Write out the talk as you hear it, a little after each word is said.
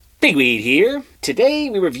Pigweed here. Today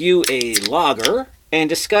we review a lager and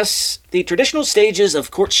discuss the traditional stages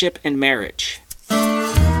of courtship and marriage.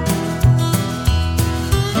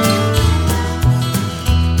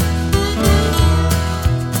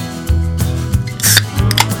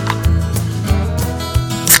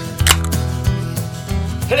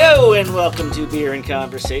 Hello and welcome to Beer and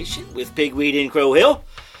Conversation with Pigweed in Crow Hill.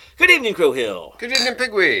 Good evening, Crow Hill. Good evening,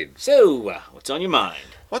 Pigweed. So, what's on your mind?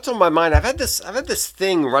 What's on my mind? I've had this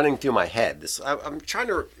thing running through my head. I'm trying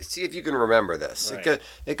to see if you can remember this. Right.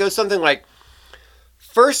 It goes something like,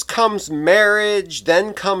 first comes marriage,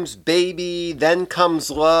 then comes baby, then comes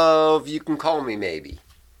love. You can call me maybe.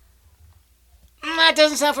 That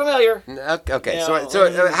doesn't sound familiar. Okay. No,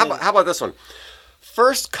 So how about this one?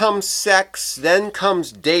 First comes sex, then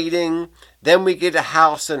comes dating, then we get a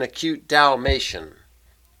house and a cute Dalmatian.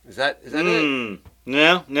 Is that it?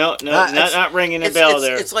 No, not ringing a bell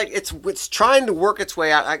there. It's like it's trying to work its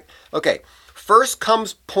way out. Okay, first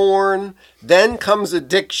comes porn, then comes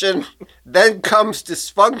addiction, then comes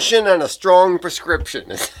dysfunction and a strong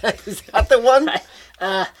prescription. Is that the one?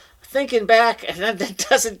 Thinking back, that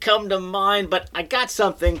doesn't come to mind, but I got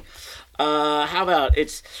something. How about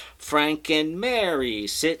it's Frank and Mary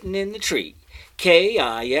sitting in the tree.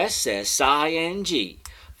 Kissing.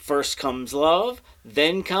 First comes love,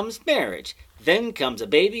 then comes marriage. Then comes a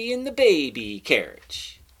baby in the baby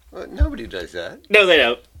carriage. Well, nobody does that. No, they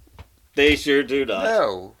don't. They sure do not.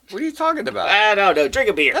 No. What are you talking about? I don't know. Drink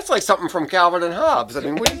a beer. That's like something from Calvin and Hobbes. I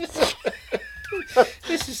mean,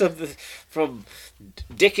 This is something from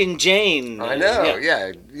Dick and Jane. I know.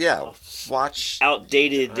 Yeah. Watch.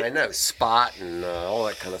 Outdated. I know. Spot and all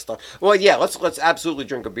that kind of stuff. Well, yeah. Let's absolutely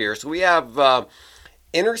drink a beer. So we have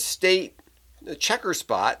Interstate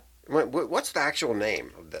Checkerspot. What's the actual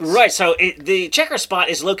name of this? Right, so the Checkerspot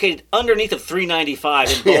is located underneath of 395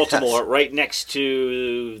 in Baltimore, yes. Right next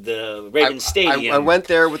to the Ravens Stadium. I went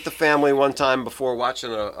there with the family one time before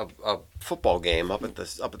watching a football game up at the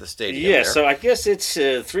stadium. Yeah, there. So I guess it's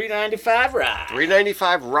 395 rye.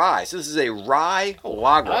 395 rye. So this is a rye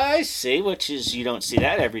lager. I see, which is you don't see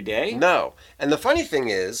that every day. No, and the funny thing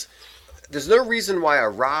is, there's no reason why a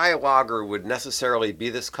rye lager would necessarily be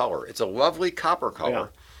this color. It's a lovely copper color. Yeah.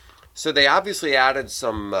 So they obviously added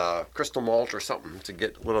some crystal malt or something to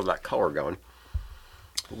get a little of that color going.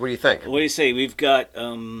 What do you think? What do you say? We've got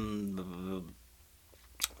rye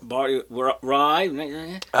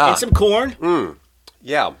and some corn.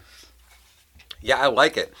 Yeah. Yeah, I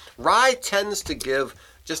like it. Rye tends to give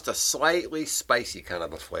just a slightly spicy kind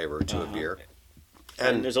of a flavor to a beer.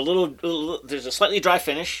 And there's there's a slightly dry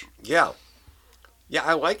finish. Yeah. Yeah,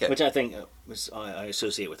 I like it. Which I think I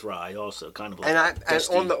associate with rye also, kind of like. And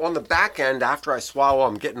on the back end, after I swallow,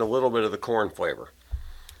 I'm getting a little bit of the corn flavor.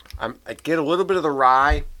 I get a little bit of the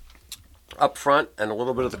rye up front and a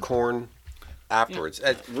little bit of the corn afterwards.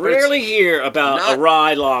 Yeah. Rarely hear about a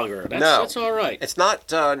rye lager. That's all right. It's not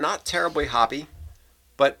terribly hoppy,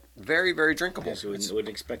 but very, very drinkable. Yes, we wouldn't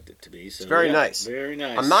expect it to be. So, it's very nice. Very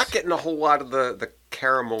nice. I'm not getting a whole lot of the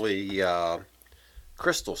caramelly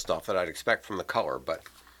crystal stuff that I'd expect from the color, but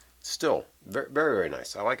still very, very, very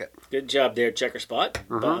nice. I like it. Good job there,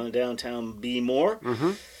 Checkerspot, downtown B-More.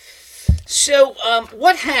 Mm-hmm. So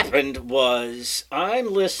what happened was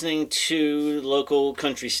I'm listening to the local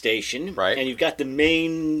country station, right? And you've got the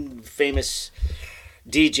main famous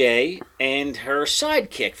DJ and her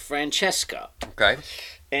sidekick, Francesca. Okay.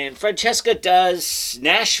 And Francesca does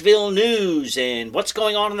Nashville news and what's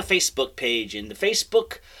going on the Facebook page and the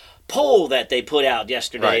Facebook poll that they put out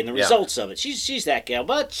yesterday and the results of it. She's that gal,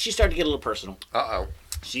 but she started to get a little personal. Uh-oh.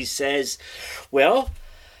 She says, well,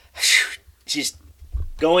 she's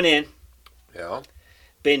going in. Yeah.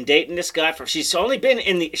 Been dating this guy she's only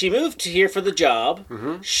been she moved here for the job.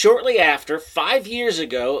 Mm-hmm. Shortly after, 5 years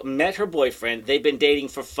ago, met her boyfriend. They've been dating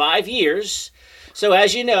for 5 years. So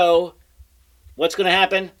as you know, what's going to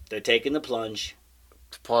happen? They're taking the plunge.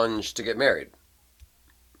 Plunge to get married.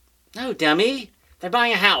 No, dummy. They're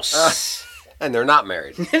buying a house. And they're not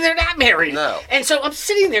married. They're not married. No. And so I'm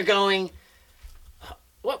sitting there going,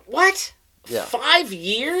 what? Yeah. 5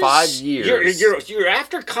 years? 5 years. You're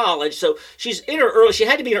after college, so she's in her early. She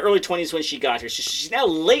had to be in her early 20s when she got here. So she's now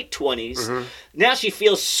late 20s. Mm-hmm. Now she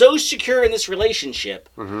feels so secure in this relationship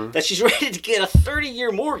mm-hmm. that she's ready to get a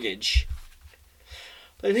 30-year mortgage.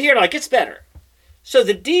 But here, it gets better. So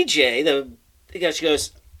the DJ, she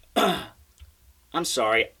goes, I'm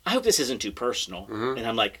sorry. I hope this isn't too personal. Mm-hmm. And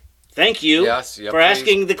I'm like, thank you for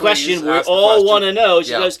asking the question. We all want to know.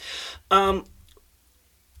 She goes,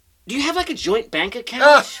 do you have a joint bank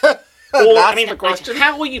account? Or, That's I mean, the question? like,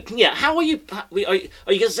 how will you? Yeah, how will you?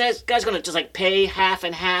 Are you guys going to just like pay half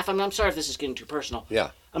and half? I'm sorry if this is getting too personal.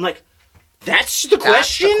 Yeah. I'm like, that's the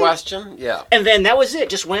question. That's the question. Yeah. And then that was it.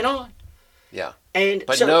 Just went on. Yeah. And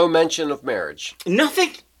But so, no mention of marriage.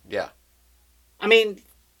 nothing. Yeah. I mean,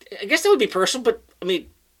 I guess that would be personal, but I mean,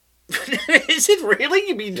 is it really?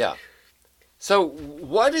 You mean? Yeah. So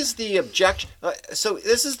what is the objection? So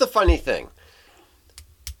this is the funny thing.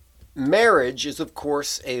 Marriage is, of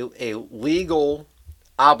course, a legal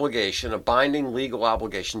obligation, a binding legal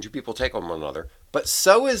obligation two people take on one another. But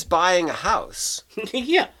so is buying a house.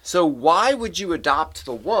 Yeah. So why would you adopt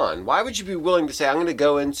the one? Why would you be willing to say, I'm going to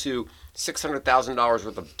go into $600,000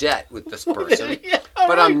 worth of debt with this person, Yeah,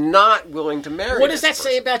 but right. I'm not willing to marry What does this that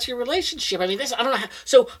say person? about your relationship? I mean, this I don't know. How,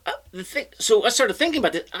 so so I started thinking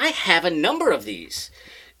about this. I have a number of these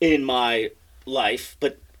in my life,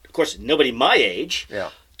 but of course, nobody my age.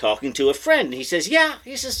 Yeah. Talking to a friend, he says, "Yeah."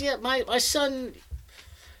 He says, "Yeah, my son,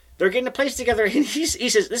 they're getting a place together." And he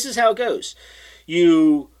says, "This is how it goes.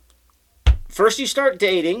 You start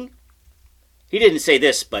dating." He didn't say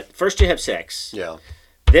this, but first you have sex. Yeah.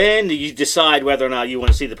 Then you decide whether or not you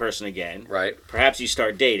want to see the person again. Right. Perhaps you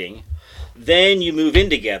start dating. Then you move in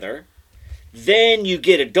together. Then you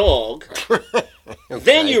get a dog.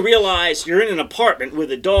 Then you realize you're in an apartment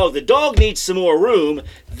with a dog. The dog needs some more room.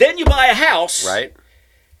 Then you buy a house. Right.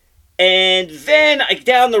 And then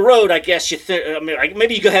down the road, I guess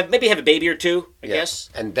maybe you have a baby or two. I guess.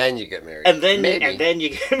 And then you get married. And then maybe.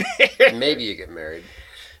 you get married. Maybe you get married.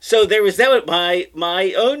 So there was that.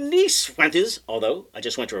 My own niece went his, although I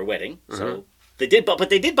just went to her wedding. So they did, but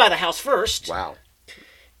they did buy the house first. Wow.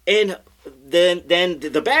 And then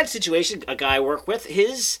the bad situation, a guy I work with,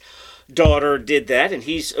 his daughter did that, and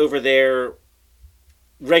he's over there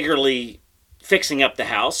regularly fixing up the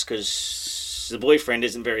house because the boyfriend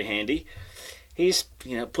isn't very handy. He's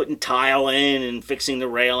putting tile in and fixing the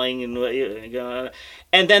railing,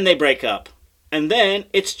 and then they break up. And then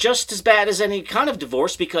it's just as bad as any kind of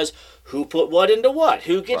divorce because who put what into what?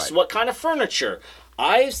 Who gets what kind of furniture?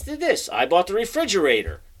 I did this. I bought the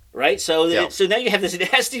refrigerator. Right? So so now you have this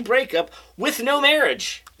nasty breakup with no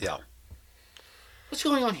marriage. Yeah. What's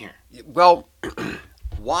going on here? Well,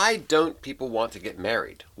 why don't people want to get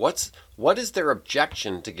married? What is their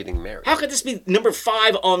objection to getting married? How could this be number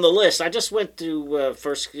 5 on the list? I just went to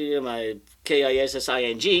first my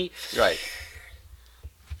KISSING. Right.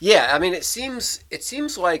 Yeah, I mean it seems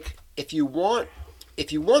like if you want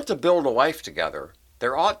to build a life together,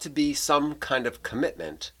 there ought to be some kind of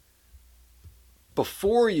commitment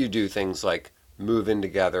before you do things like move in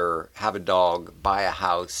together, have a dog, buy a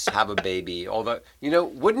house, have a baby, all that.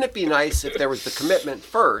 Wouldn't it be nice if there was the commitment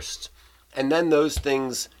first and then those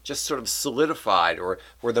things just sort of solidified or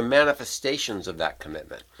were the manifestations of that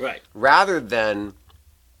commitment? Right. Rather than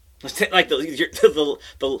like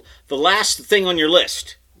the last thing on your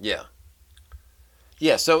list. Yeah.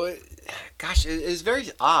 Yeah, so gosh, it's very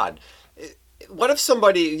odd. What if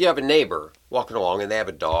you have a neighbor walking along and they have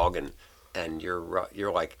a dog and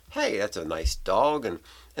you're like, hey, that's a nice dog. And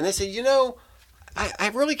they say,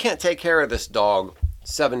 I really can't take care of this dog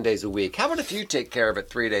 7 days a week. How about if you take care of it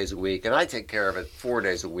 3 days a week and I take care of it 4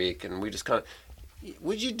 days a week and we just kind of...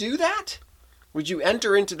 Would you do that? Would you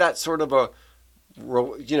enter into that sort of a,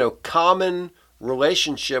 common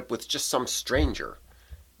relationship with just some stranger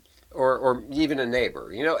or even a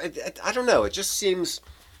neighbor? I don't know. It just seems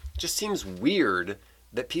weird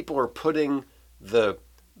that people are putting the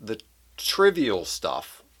trivial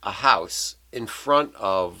stuff, a house, in front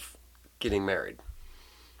of getting married.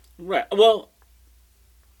 Right. Well,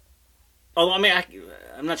 I mean,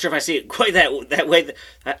 I'm not sure if I see it quite that way.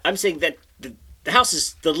 I'm saying that the house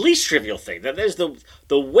is the least trivial thing. That there's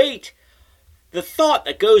the weight, the thought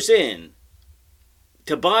that goes in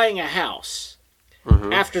to buying a house.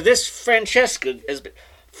 Mm-hmm. After this, Francesca has been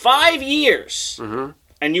 5 years,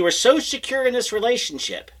 and you were so secure in this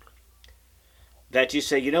relationship that you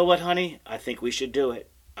say, you know what, honey? I think we should do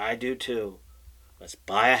it. I do too. Let's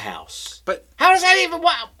buy a house. But how does that even...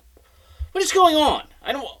 Wow. What is going on?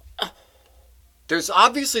 I don't... There's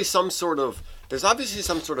obviously some sort of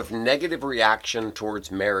negative reaction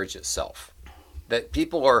towards marriage itself. That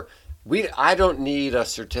people are... I don't need a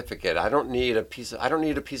certificate. I don't need a piece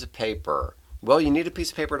of paper. Well, you need a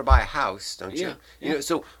piece of paper to buy a house, don't you? Yeah.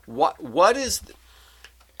 So what is...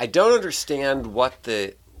 I don't understand what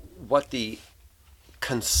the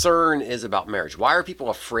concern is about marriage. Why are people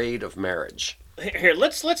afraid of marriage? Here,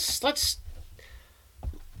 let's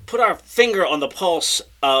put our finger on the pulse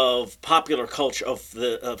of popular culture,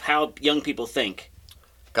 of how young people think.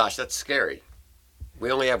 Gosh, that's scary. We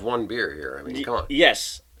only have one beer here. I mean, come on.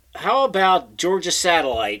 Yes. How about Georgia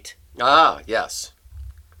Satellite Ah, yes.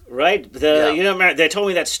 Right? They told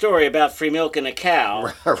me that story about free milk and a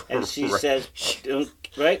cow, and she Right. says,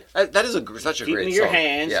 right? That is such a Keep great me your song.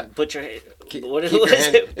 hands. Yeah. Put your what Keep is your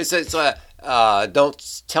hand, it? it says,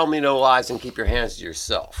 don't tell me no lies and keep your hands to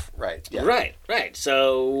yourself. Right. Yeah. Right.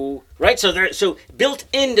 So built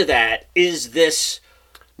into that is this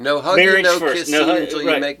No hugging, marriage no first. kissing No, until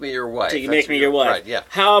you make me your wife. Until you make me your wife. Right. Yeah.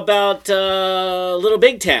 How about Little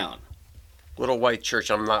Big Town? Little White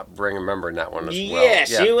Church. I'm not remembering that one as well.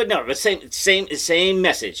 Yes, Yeah. you would know. But same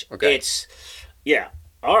message. Okay. It's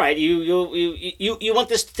all right. You want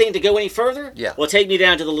this thing to go any further? Yeah. Well, take me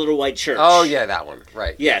down to the Little White Church. Oh yeah, that one.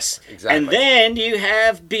 Right. Yes. Exactly. And then you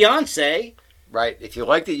have Beyonce. Right. If you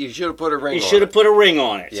liked it, you should have put a ring. You should have put a ring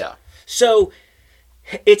on it. Yeah. So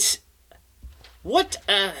it's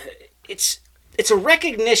a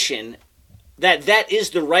recognition that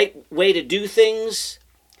is the right way to do things,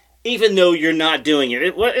 even though you're not doing it.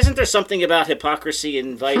 Isn't there something about hypocrisy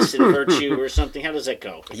and vice and virtue or something? How does that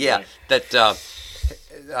go? Yeah. That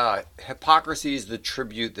hypocrisy is the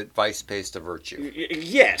tribute that vice pays to virtue.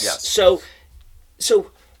 Yes. So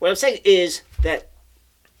what I'm saying is that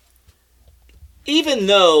even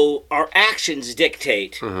though our actions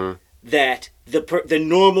dictate that the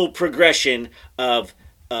normal progression of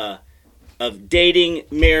dating,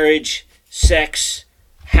 marriage, sex,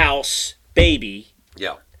 house, baby,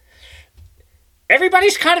 Yeah.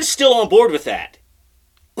 everybody's kind of still on board with that.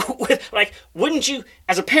 Like, wouldn't you,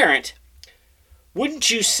 as a parent, wouldn't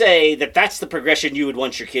you say that that's the progression you would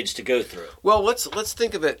want your kids to go through? Well, let's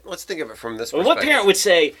think of it. Let's think of it from this Well, perspective. what parent would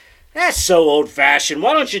say, that's so old-fashioned,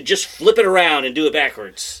 why don't you just flip it around and do it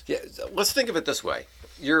backwards? Yeah. Let's think of it this way.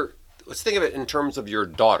 Let's think of it in terms of your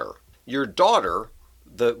daughter. Your daughter,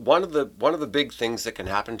 one of the big things that can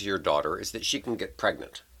happen to your daughter is that she can get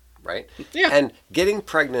pregnant, right? Yeah. And getting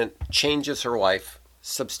pregnant changes her life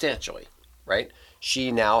substantially, right?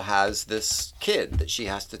 She now has this kid that she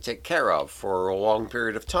has to take care of for a long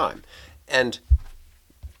period of time. And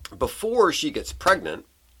before she gets pregnant,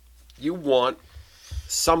 you want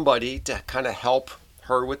somebody to kind of help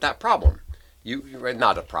her with that problem.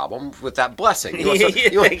 Not a problem, with that blessing.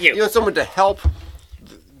 You want someone to help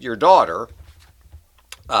your daughter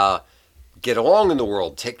get along in the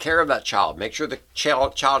world, take care of that child, make sure the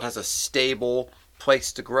child has a stable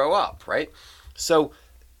place to grow up, right? So,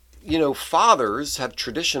 fathers have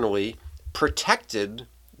traditionally protected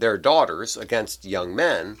their daughters against young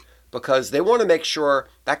men because they want to make sure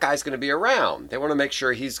that guy's going to be around. They want to make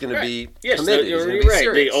sure he's going to be committed. He's going to be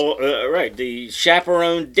serious. The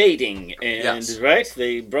chaperone dating, and Yes.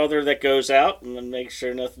 the brother that goes out and makes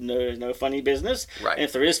sure no funny business. Right. And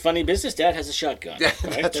if there is funny business, Dad has a shotgun.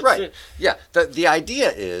 That's right. it. Yeah. The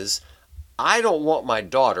idea is, I don't want my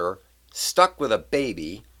daughter stuck with a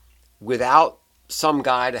baby without some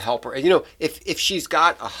guy to help her. If she's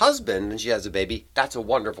got a husband and she has a baby, that's a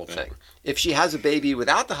wonderful thing. If she has a baby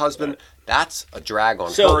without the husband, that's a drag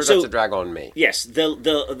on her. That's a drag on me. Yes, the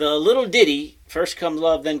little ditty, first comes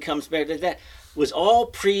love, then comes marriage, that was all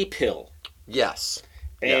pre-pill. Yes.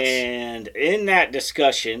 And in that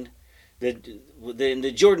discussion, the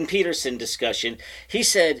Jordan Peterson discussion, he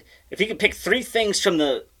said if he could pick three things from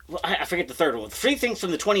I forget the third one. Three things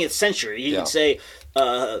from the 20th century. He would say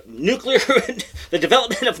nuclear, the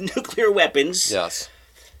development of nuclear weapons. Yes.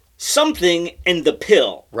 Something in the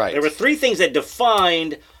pill. Right. There were three things that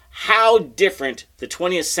defined how different the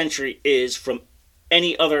 20th century is from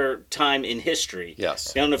any other time in history.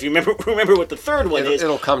 Yes. I don't know if you remember what the third one is.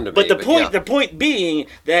 It'll come to me. But the point being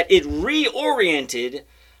that it reoriented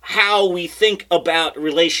how we think about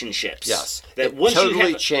relationships. Yes. That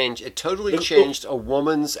It totally changed a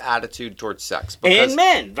woman's attitude towards sex. And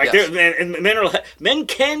men. Yes. Men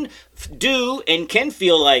can do and can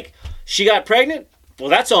feel like she got pregnant. Well,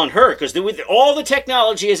 that's on her because all the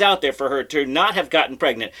technology is out there for her to not have gotten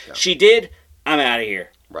pregnant. Yeah. She did. I'm out of here.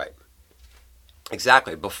 Right.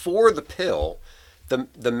 Exactly. Before the pill,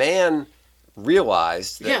 the man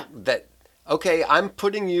realized that okay, I'm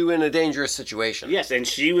putting you in a dangerous situation. Yes, and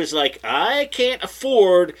she was like, I can't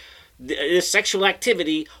afford this sexual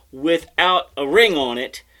activity without a ring on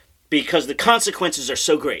it because the consequences are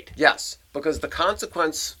so great. Yes, because the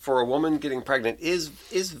consequence for a woman getting pregnant is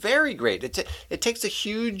very great. It takes a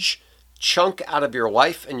huge chunk out of your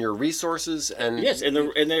life and your resources, and yes, and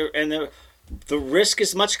the risk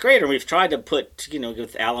is much greater. We've tried to put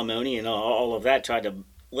with alimony and all of that, tried to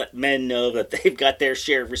let men know that they've got their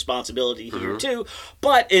share of responsibility here too.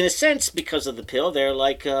 But in a sense, because of the pill, they're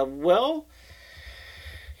like, well,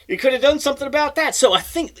 you could have done something about that. So I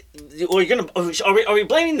think, are we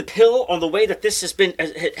blaming the pill on the way that this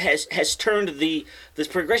has turned this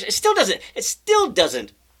progression? It still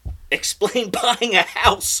doesn't explain buying a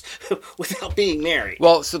house without being married.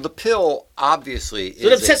 Well, so the pill obviously So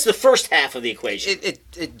it upsets the first half of the equation.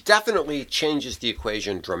 it definitely changes the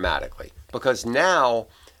equation dramatically, because now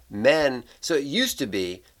men, so it used to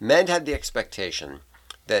be men had the expectation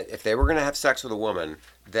that if they were going to have sex with a woman,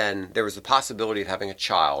 then there was the possibility of having a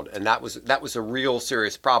child, and that was a real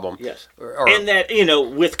serious problem. Yes. And that,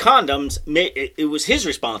 with condoms, it was his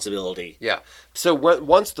responsibility. Yeah. So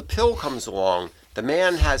once the pill comes along, the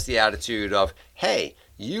man has the attitude of, hey,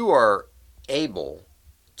 you are able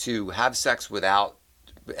to have sex without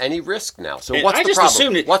any risk now. So And what's I the just problem?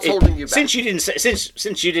 assumed that What's holding you back?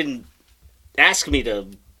 Since you didn't ask me to,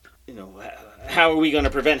 how are we going to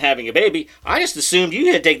prevent having a baby? I just assumed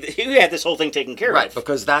you had this whole thing taken care of. Right,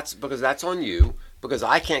 because that's on you. Because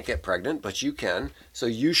I can't get pregnant, but you can. So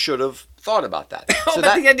you should have thought about that. How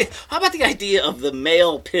about the idea of the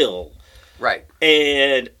male pill? Right.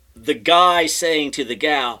 And the guy saying to the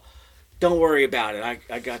gal, "Don't worry about it.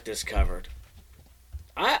 I got this covered."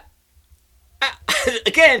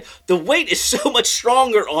 Again, the weight is so much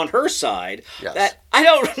stronger on her side that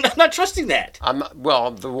I'm not trusting that.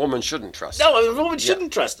 Well, the woman shouldn't trust him. No, the woman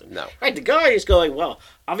shouldn't trust him. No. Right, the guy is going, well,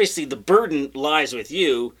 obviously the burden lies with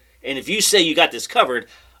you, and if you say you got this covered,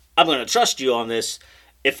 I'm going to trust you on this.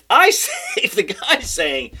 If the guy's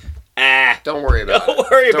saying, don't worry about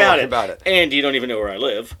it, and you don't even know where I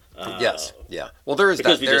live. Yes, yeah. Well, there is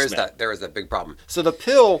that big problem. So the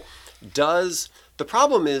pill does. The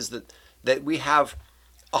problem is that we have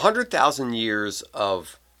 100,000 years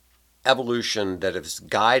of evolution that has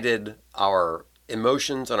guided our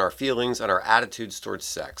emotions and our feelings and our attitudes towards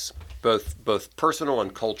sex, both personal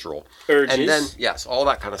and cultural. Urges. And then, yes, all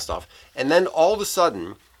that kind of stuff. And then all of a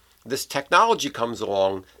sudden, this technology comes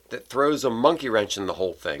along that throws a monkey wrench in the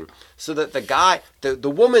whole thing, so that the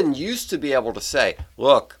woman used to be able to say,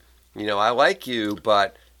 look, I like you,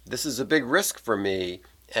 but this is a big risk for me,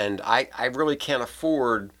 and I really can't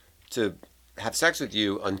afford to have sex with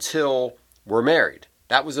you until we're married.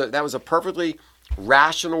 That was a perfectly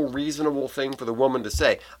rational, reasonable thing for the woman to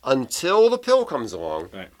say until the pill comes along.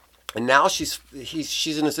 Right. And now she's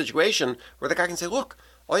in a situation where the guy can say, look,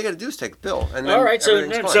 all you got to do is take the pill. And then all right, so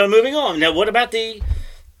moving on. Now, what about the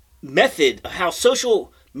method, how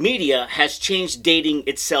social media has changed dating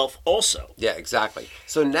itself also? Yeah, exactly.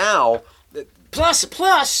 So now... Plus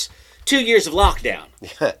 2 years of lockdown.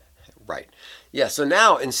 Right. Yeah, so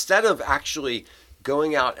now instead of actually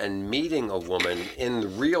going out and meeting a woman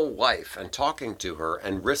in real life and talking to her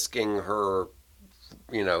and risking her,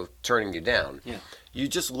 turning you down, you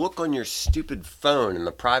just look on your stupid phone in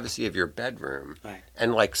the privacy of your bedroom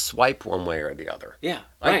and swipe one way or the other. Yeah,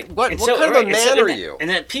 right. What kind of a man are you? And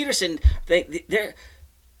that Peterson,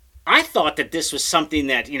 I thought that this was something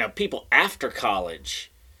that, people after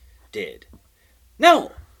college did.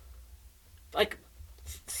 No.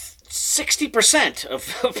 60%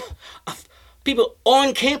 of people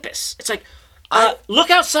on campus. It's like, look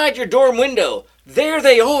outside your dorm window. There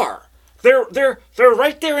they are. They're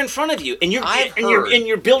right there in front of you, and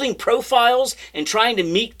you're building profiles and trying to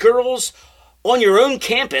meet girls on your own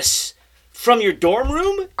campus from your dorm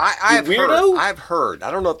room. I've heard.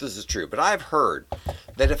 I don't know if this is true, but I've heard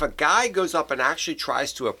that if a guy goes up and actually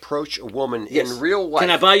tries to approach a woman in real life, can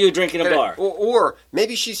I buy you a drink in a bar? Or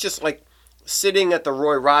maybe she's just sitting at the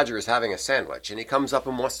Roy Rogers having a sandwich, and he comes up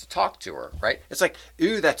and wants to talk to her, right? It's like,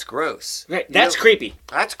 ooh, that's gross. Right, that's creepy.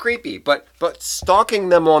 That's creepy, but stalking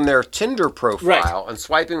them on their Tinder profile and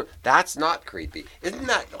swiping, that's not creepy. Isn't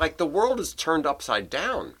that, the world is turned upside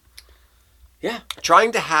down? Yeah.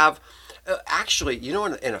 Trying to have, actually,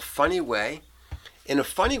 in a funny way,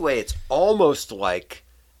 it's almost like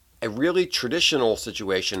a really traditional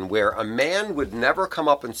situation where a man would never come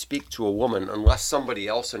up and speak to a woman unless somebody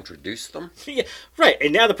else introduced them. Yeah, right.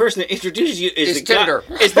 And now the person that introduces you is the Tinder.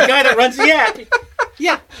 Is the guy that runs the app.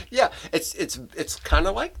 Yeah. Yeah. It's kind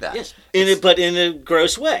of like that. Yes. But in a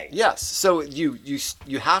gross way. Yes. So you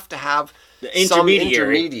have to have some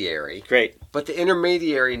intermediary. Great. But the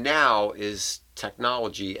intermediary now is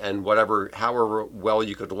technology and however well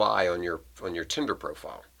you could lie on your Tinder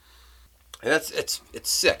profile. And it's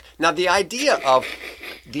sick. Now the idea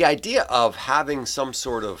of having some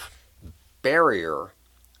sort of barrier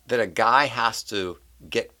that a guy has to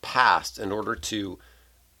get past in order to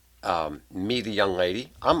meet a young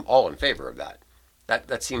lady, I'm all in favor of that.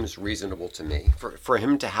 That seems reasonable to me. For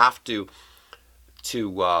him to have to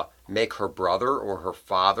make her brother or her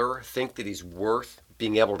father think that he's worth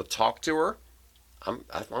being able to talk to her,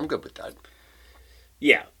 I'm good with that.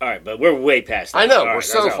 Yeah, all right, but we're way past that. I know, we're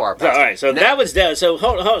so far past. All right, so that was done. So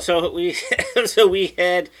hold, so we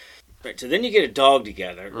had, right, so then you get a dog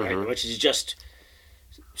together, right, which is just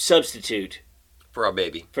substitute For a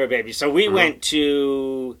baby. for a baby. So we went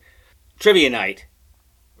to trivia night,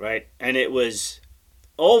 right? And it was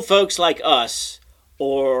old folks like us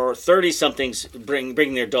or 30-somethings bring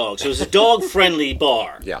their dogs. So it was a dog-friendly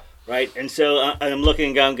bar. Yeah. Right? And so I'm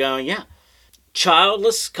looking and going, yeah.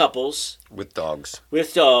 Childless couples With dogs.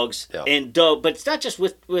 yeah. And but it's not just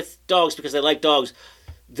with dogs because they like dogs.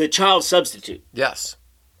 The child substitute. Yes.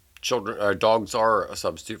 Dogs are a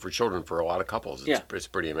substitute for children for a lot of couples. It's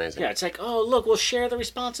pretty amazing. Yeah, it's like, oh, look, we'll share the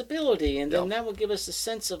responsibility, and then that will give us a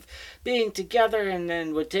sense of being together, and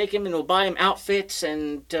then we'll take him and we'll buy him outfits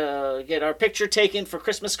and get our picture taken for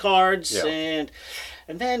Christmas cards, and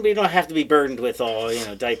then we don't have to be burdened with all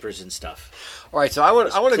diapers and stuff. All right, so I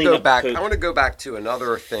want to go back. Poop. I want to go back to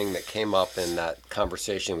another thing that came up in that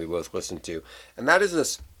conversation we both listened to, and that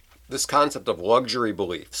is this concept of luxury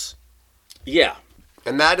beliefs. Yeah.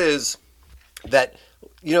 And that is that,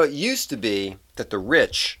 it used to be that the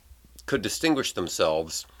rich could distinguish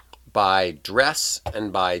themselves by dress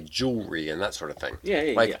and by jewelry and that sort of thing.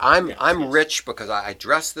 I'm rich because I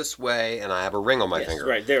dress this way and I have a ring on my finger.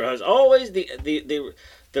 Right. There was always the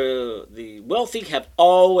wealthy have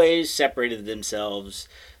always separated themselves.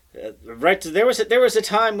 Right. There was a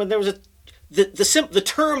time when there was the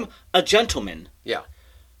term a gentleman. Yeah.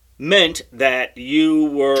 Meant that you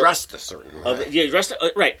were dressed a certain way. Dressed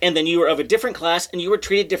right, and then you were of a different class, and you were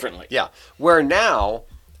treated differently. Yeah, where now,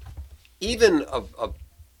 even a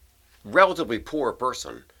relatively poor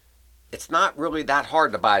person, it's not really that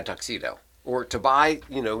hard to buy a tuxedo or to buy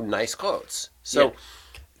nice clothes. So,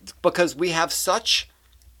 because we have such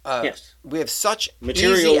material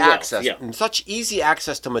easy wealth, access, and such easy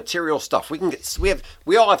access to material stuff.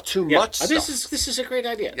 We all have too much stuff. This is a great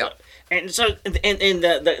idea. Yeah. And so and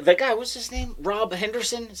the guy, what's his name? Rob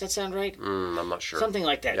Henderson? Does that sound right? I'm not sure. Something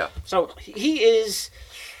like that. Yeah. So he has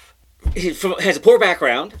a poor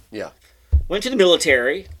background. Yeah. Went to the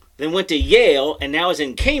military, then went to Yale, and now is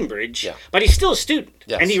in Cambridge. Yeah. But he's still a student.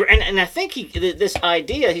 Yes. And I think this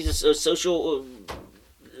idea, he's a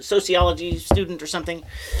sociology student or something.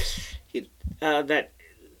 That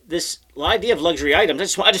this idea of luxury items.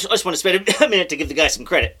 I just want to spend a minute to give the guy some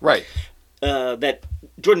credit. Right. That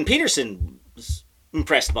Jordan Peterson was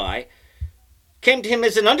impressed by came to him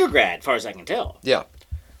as an undergrad, as far as I can tell. Yeah.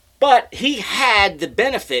 But he had the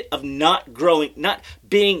benefit of not growing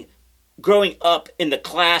up in the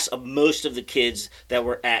class of most of the kids that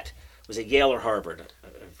were at, was it Yale or Harvard? I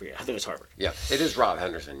think it was Harvard. Yeah, it is Rob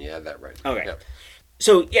Henderson. You had that right. Okay. Yeah.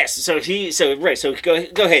 So yes, so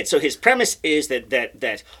go ahead. So his premise is that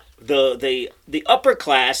the upper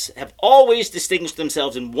class have always distinguished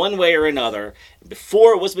themselves in one way or another.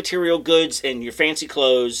 Before it was material goods and your fancy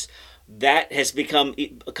clothes, that has become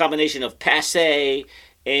a combination of passé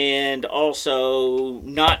and also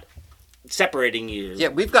not separating you. Yeah,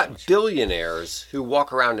 we've got billionaires who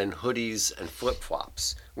walk around in hoodies and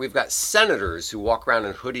flip-flops. We've got senators who walk around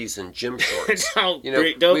in hoodies and gym shorts.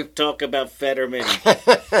 Don't talk about Fetterman.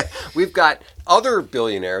 We've got other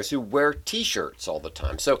billionaires who wear T-shirts all the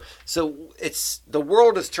time. So it's the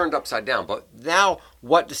world is turned upside down. But now,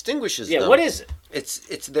 what distinguishes them? Yeah, what is it?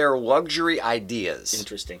 It's their luxury ideas.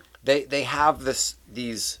 Interesting. They have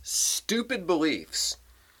these stupid beliefs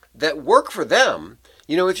that work for them.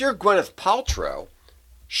 If you're Gwyneth Paltrow,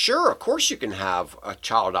 sure, of course you can have a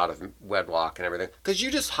child out of wedlock and everything, because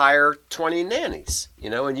you just hire 20 nannies,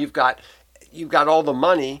 and you've got all the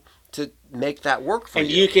money to make that work for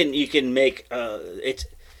you. And you can make it.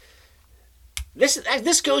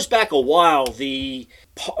 This goes back a while. The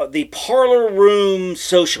parlor room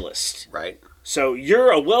socialist, right? So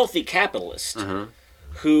you're a wealthy capitalist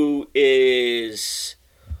who is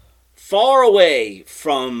far away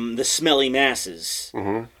from the smelly masses.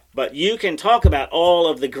 But you can talk about all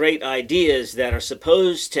of the great ideas that are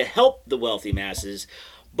supposed to help the wealthy masses,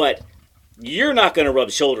 but you're not going to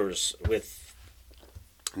rub shoulders with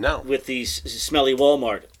these smelly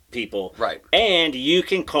Walmart people. Right. And you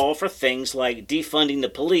can call for things like defunding the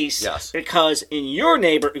police. Yes. Because in your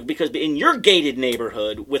gated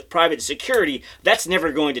neighborhood with private security, that's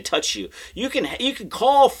never going to touch you. You can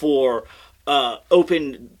call for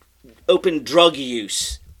open drug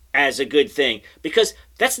use as a good thing, because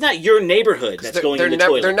that's not your neighborhood that's going in the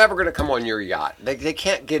toilet. They're never going to come on your yacht. They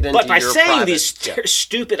can't get into your But by saying private, these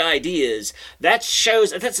stupid ideas, that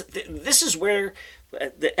shows this is where,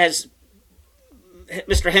 as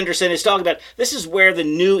Mr. Henderson is talking about, this is where the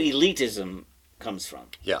new elitism comes from.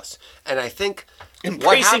 Yes. And I think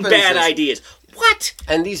embracing bad ideas. What?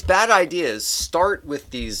 And these bad ideas start with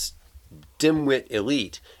these dimwit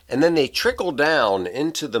elite, and then they trickle down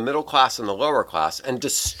into the middle class and the lower class and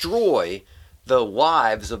destroy the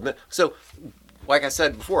lives of... So like I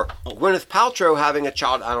said before, Gwyneth Paltrow having a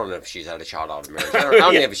child. I don't know if she's had a child out of marriage. I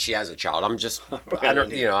don't know if she has a child. I'm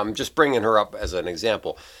just bringing her up as an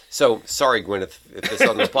example. So sorry, Gwyneth, if this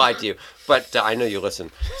doesn't apply to you, but I know you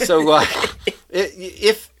listen. So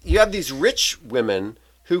if you have these rich women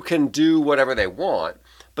who can do whatever they want,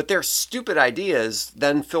 but their stupid ideas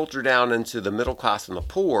then filter down into the middle class and the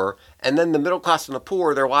poor, and then the middle class and the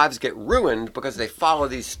poor, their lives get ruined because they follow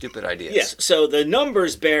these stupid ideas. Yes, so the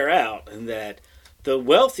numbers bear out that the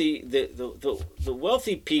wealthy, the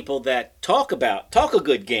wealthy people that talk a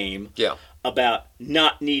good game about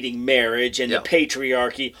not needing marriage and the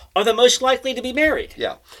patriarchy are the most likely to be married.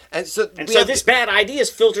 Yeah, and so this bad ideas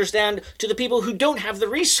filters down to the people who don't have the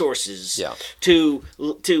resources to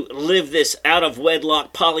live this out of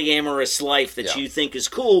wedlock polyamorous life that you think is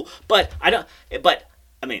cool. But I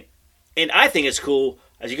think it's cool.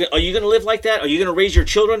 Are you going to live like that? Are you going to raise your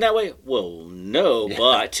children that way? Well, no,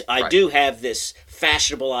 but I do have this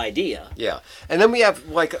fashionable idea. Yeah, and then we have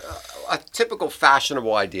like a typical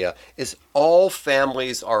fashionable idea is all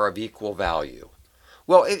families are of equal value.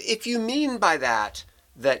 Well, if you mean by that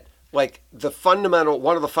like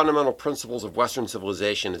one of the fundamental principles of Western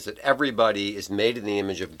civilization is that everybody is made in the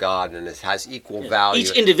image of God and has equal value.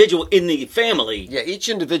 Each individual in the family. Yeah, each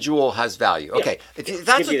individual has value. Okay, if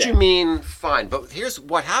that's what you mean, fine. But here's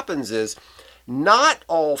what happens is not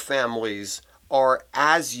all families are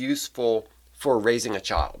as useful for raising a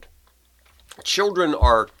child. Children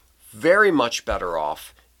are very much better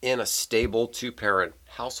off in a stable two-parent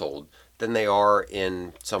household than they are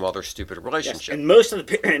in some other stupid relationship. Yes. And most of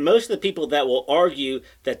the people that will argue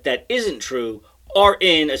that isn't true are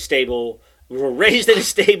were raised in a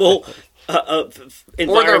stable environment,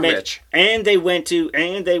 or they're rich, and they went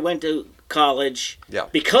to college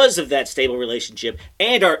because of that stable relationship,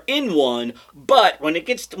 and are in one. But when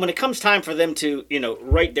it comes time for them to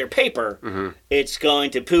write their paper, it's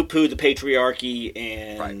going to poo-poo the patriarchy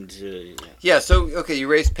and So okay, you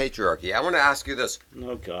raised patriarchy. I want to ask you this.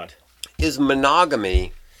 Oh God. Is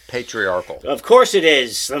monogamy patriarchal? Of course it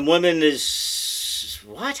is. Some women is...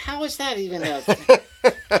 What? How is that even...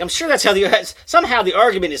 I'm sure that's how somehow the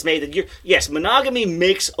argument is made that yes, monogamy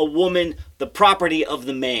makes a woman the property of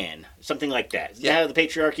the man. Something like that. Is that how the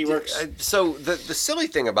patriarchy works? So the silly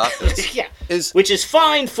thing about this is... Which is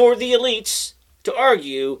fine for the elites to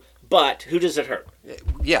argue, but who does it hurt?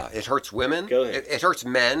 Yeah, it hurts women. Go ahead. It hurts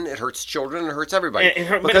men. It hurts children. It hurts everybody.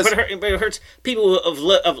 But it hurts people of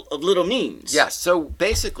little means. Yes. So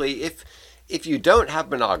basically, if you don't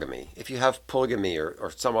have monogamy, if you have polygamy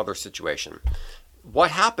or some other situation,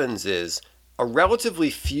 what happens is a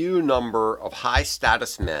relatively few number of high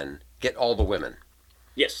status men get all the women.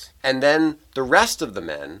 Yes. And then the rest of the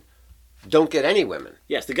men don't get any women.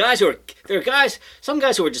 Yes, some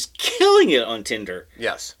guys who are just killing it on Tinder.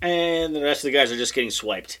 Yes. And the rest of the guys are just getting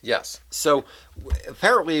swiped. Yes. So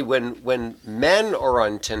apparently when men are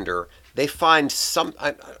on Tinder, they find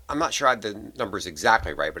I'm not sure I have the numbers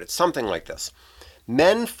exactly right, but it's something like this.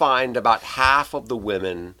 Men find about half of the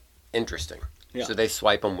women interesting. Yeah. So they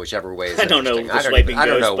swipe them whichever way is interesting. I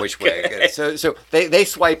don't know which way. So they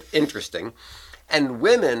swipe interesting. And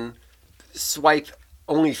women swipe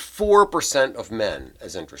only 4% of men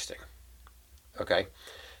as interesting. Okay?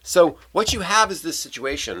 So what you have is this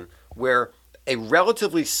situation where a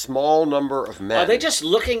relatively small number of men... Are they just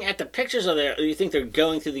looking at the pictures or you think they're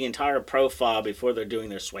going through the entire profile before they're doing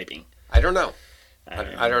their swiping? I don't know.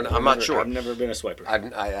 I'm not sure. I've never been a swiper.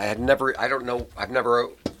 I've never...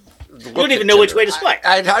 You don't even know which way to swipe.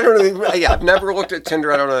 I don't know. Yeah, I've never looked at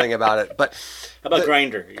Tinder. I don't know anything about it. But how about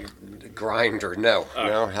Grindr? Grindr, no.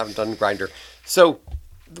 No, I haven't done Grindr. So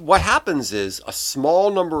what happens is a small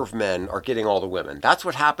number of men are getting all the women. That's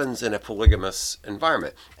what happens in a polygamous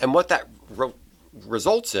environment. And what that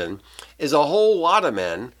results in is a whole lot of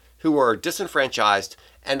men who are disenfranchised.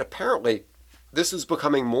 And apparently this is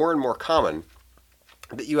becoming more and more common,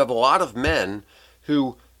 that you have a lot of men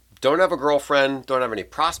who don't have a girlfriend, don't have any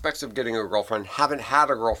prospects of getting a girlfriend, haven't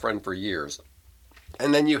had a girlfriend for years.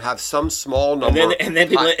 And then you have some small number... And then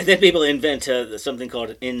people invent something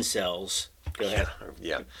called incels. Go ahead.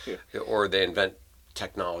 Yeah. Or they invent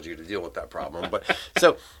technology to deal with that problem. But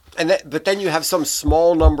then you have some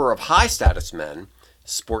small number of high status men,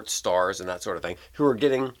 sports stars and that sort of thing, who are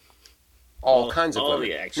getting all kinds of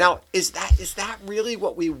women. Now, is that really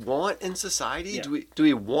what we want in society? Yeah. Do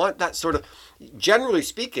we want that sort of... Generally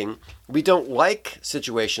speaking, we don't like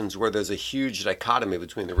situations where there's a huge dichotomy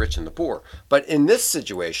between the rich and the poor. But in this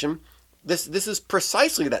situation, this is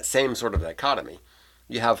precisely that same sort of dichotomy.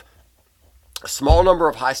 You have a small number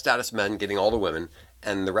of high status men getting all the women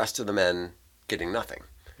and the rest of the men getting nothing.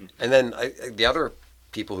 And then the other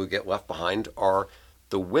people who get left behind are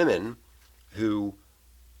the women who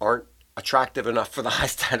aren't attractive enough for the high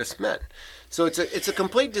status men. So it's a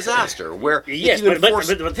complete disaster. Where yes, but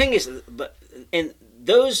the thing is, and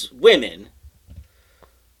those women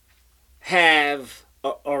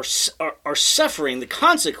are suffering the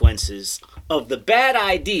consequences of the bad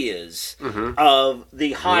ideas of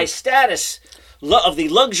the high status of the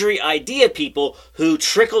luxury idea people who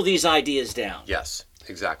trickle these ideas down. Yes,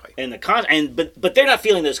 exactly. And but they're not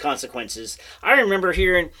feeling those consequences. I remember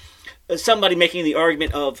hearing somebody making the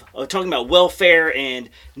argument of talking about welfare and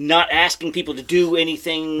not asking people to do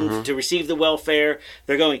anything to receive the welfare.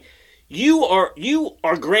 They're going, you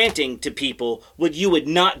are granting to people what you would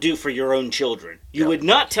not do for your own children. You would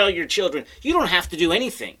not tell your children, you don't have to do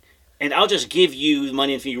anything, and I'll just give you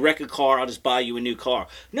money, and if you wreck a car, I'll just buy you a new car.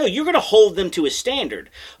 No, you're going to hold them to a standard.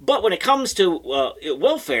 But when it comes to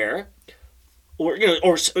welfare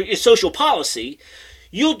or social policy,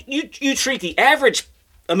 you treat the average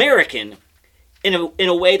American in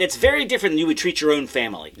a way that's very different than you would treat your own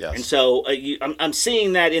family. Yes. And so I'm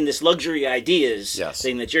seeing that in this luxury ideas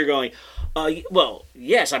thing that you're going, well,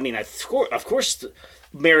 yes, I mean, of course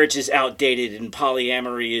marriage is outdated and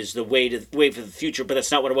polyamory is the way for the future, but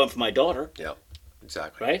that's not what I want for my daughter. Yeah,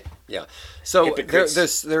 exactly. Right? Yeah. So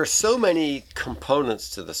there are so many components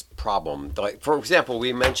to this problem. Like, for example,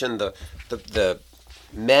 we mentioned the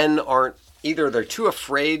men aren't, either they're too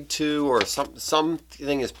afraid to, or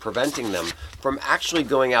something is preventing them from actually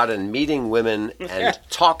going out and meeting women and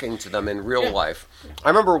talking to them in real life. I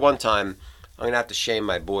remember one time, I'm going to have to shame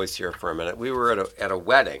my boys here for a minute. We were at a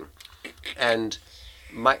wedding, and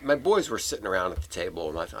my boys were sitting around at the table,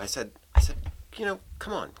 and I said,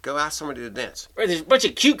 come on, go ask somebody to dance. Right, there's a bunch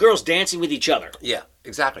of cute girls dancing with each other. Yeah,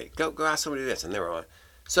 exactly. Go ask somebody to dance. And they were on.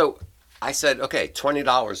 So I said, okay,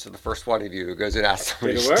 $20 to the first one of you who goes and asks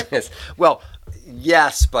somebody to dance. Well,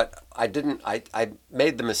 yes, but I didn't. I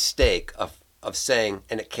made the mistake of saying,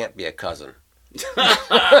 and it can't be a cousin.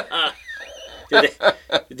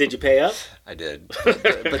 Did you pay up? I did,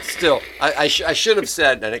 but still, I should have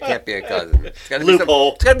said, and it can't be a cousin. It's got to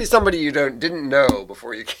Loophole. It's got to be somebody you didn't know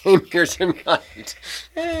before you came here tonight.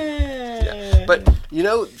 Yeah. But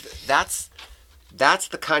that's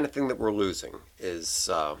the kind of thing that we're losing is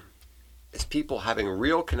people having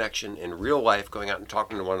real connection in real life, going out and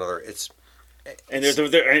talking to one another. And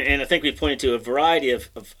I think we've pointed to a variety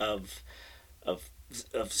of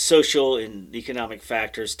social and economic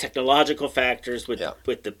factors, technological factors with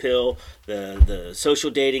the pill, the social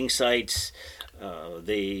dating sites,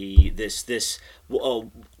 this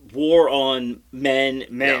war on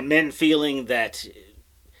men feeling that,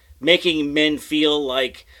 making men feel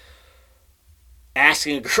like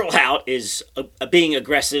asking a girl out is being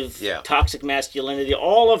aggressive, toxic masculinity.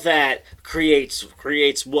 All of that creates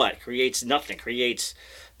what? Creates nothing. Creates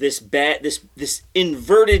this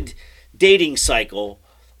inverted dating cycle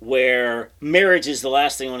where marriage is the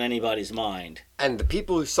last thing on anybody's mind. And the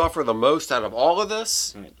people who suffer the most out of all of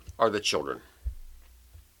this are the children.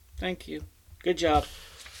 Thank you. Good job.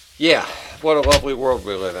 Yeah, what a lovely world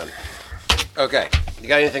we live in. Okay, you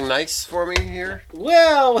got anything nice for me here?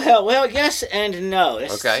 Well, yes and no.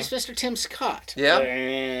 This is Mr. Tim Scott.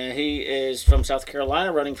 Yeah. He is from South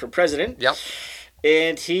Carolina, running for president. Yep.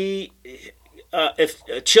 And he,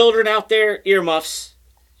 if children out there, earmuffs.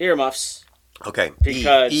 Okay.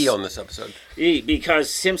 Because E on this episode.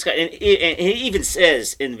 Because Tim Scott, and he even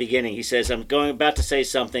says in the beginning, he says, I'm about to say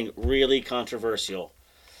something really controversial.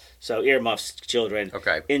 So earmuffs, children.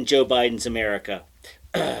 Okay. In Joe Biden's America.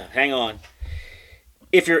 Hang on.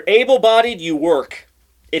 If you're able-bodied, you work.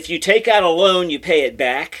 If you take out a loan, you pay it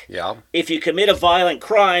back. Yeah. If you commit a violent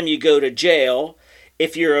crime, you go to jail.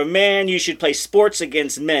 If you're a man, you should play sports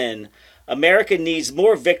against men. America needs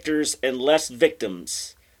more victors and less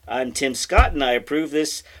victims. I'm Tim Scott, and I approve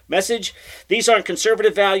this message. These aren't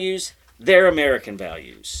conservative values. They're American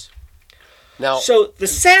values. Now, so the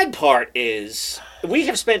sad part is we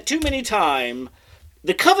have spent too many time,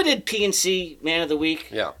 the coveted PNC Man of the Week.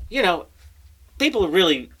 Yeah. People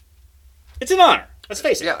really, it's an honor. Let's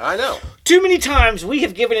face it. Yeah, I know. Too many times we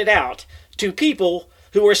have given it out to people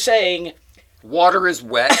who are saying, water is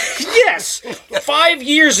wet. Yes! 5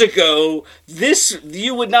 years ago,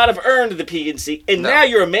 you would not have earned the PNC, and now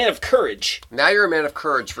you're a man of courage. Now you're a man of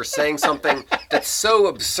courage for saying something that's so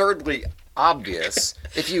absurdly obvious.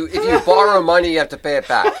 If you borrow money, you have to pay it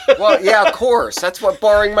back. Well, yeah, of course. That's what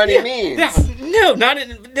borrowing money means. No, not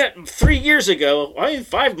 3 years ago. I mean,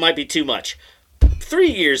 5 might be too much. 3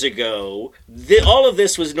 years ago, all of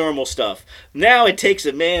this was normal stuff. Now it takes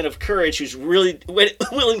a man of courage who's really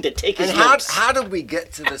willing to take his lumps. How did we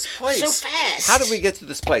get to this place? So fast. How did we get to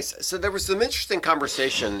this place? So there was some interesting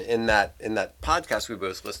conversation in that podcast we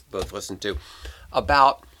both listened to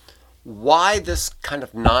about why this kind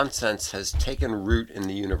of nonsense has taken root in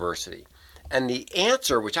the university. And the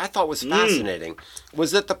answer, which I thought was fascinating,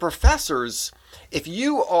 was that the professors, if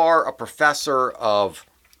you are a professor of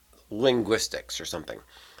linguistics or something,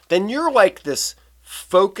 then you're like this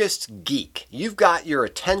focused geek. You've got your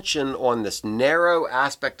attention on this narrow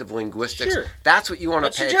aspect of linguistics. Sure. That's what you want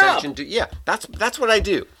to pay your attention to. Yeah, that's what I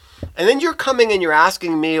do. And then you're coming and you're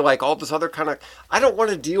asking me like all this other kind of, I don't want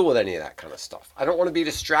to deal with any of that kind of stuff. I don't want to be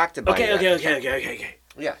distracted by that. Okay.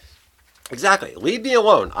 Yeah. Exactly. Leave me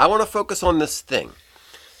alone. I want to focus on this thing.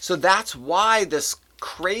 So that's why this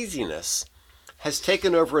craziness has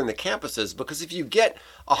taken over in the campuses, because if you get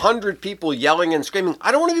 100 people yelling and screaming,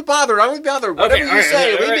 I don't want to be bothered. I don't want to be bothered. Whatever you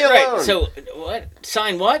say, leave me alone. Right. So what?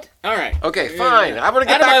 Sign what? All right. Okay, fine. I want to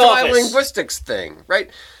get back to my linguistics thing, right?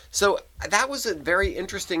 So that was a very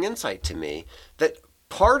interesting insight to me, that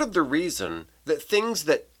part of the reason that things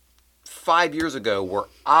that 5 years ago were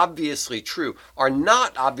obviously true are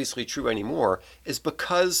not obviously true anymore is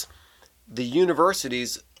because the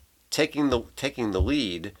universities taking the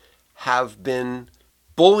lead have been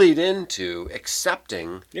bullied into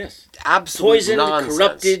accepting absolute poison, nonsense.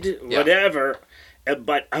 corrupted, whatever.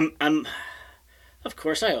 But I'm of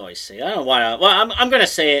course I always say, I don't want to, well, I'm going to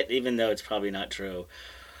say it even though it's probably not true.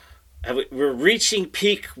 We're reaching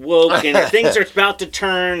peak woke, and things are about to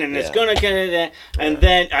turn, and it's going to get. And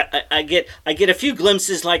then I get a few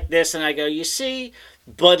glimpses like this, and I go, you see,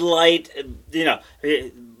 Bud Light,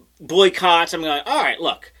 boycotts. I'm going, all right,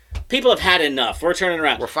 look, people have had enough. We're turning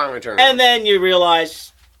around. We're finally turning around. And then you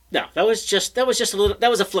realize, no, that was just a little. That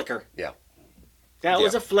was a flicker. Yeah. That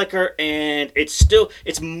was a flicker, and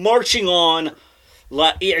it's marching on,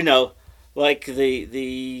 like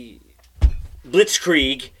the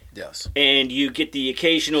Blitzkrieg. Yes. And you get the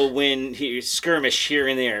occasional skirmish here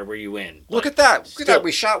and there where you win. Look at that. Look at that.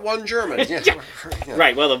 We shot one German. Yeah.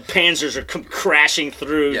 Right. Well, the panzers are crashing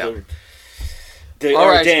through the All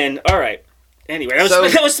Ardennes. Right. All right. Anyway,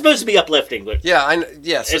 that was supposed to be uplifting. But anyway.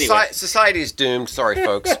 Society's doomed. Sorry,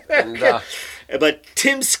 folks. But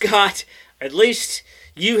Tim Scott, at least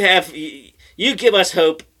you give us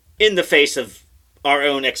hope in the face of our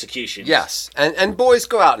own execution. Yes. And boys,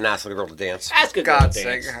 go out and ask the girl to dance. Ask a girl to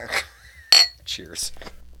dance. Cheers.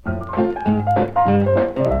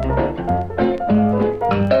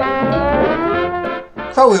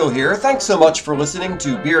 Crowhill here. Thanks so much for listening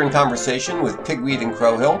to Beer and Conversation with Pigweed and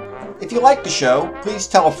Crowhill. If you like the show, please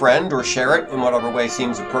tell a friend or share it in whatever way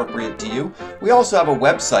seems appropriate to you. We also have a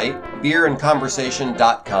website,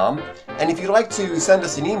 beerandconversation.com. And if you'd like to send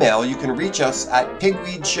us an email, you can reach us at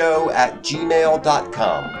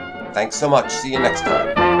pigweedshow@gmail.com. Thanks so much. See you next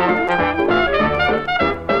time.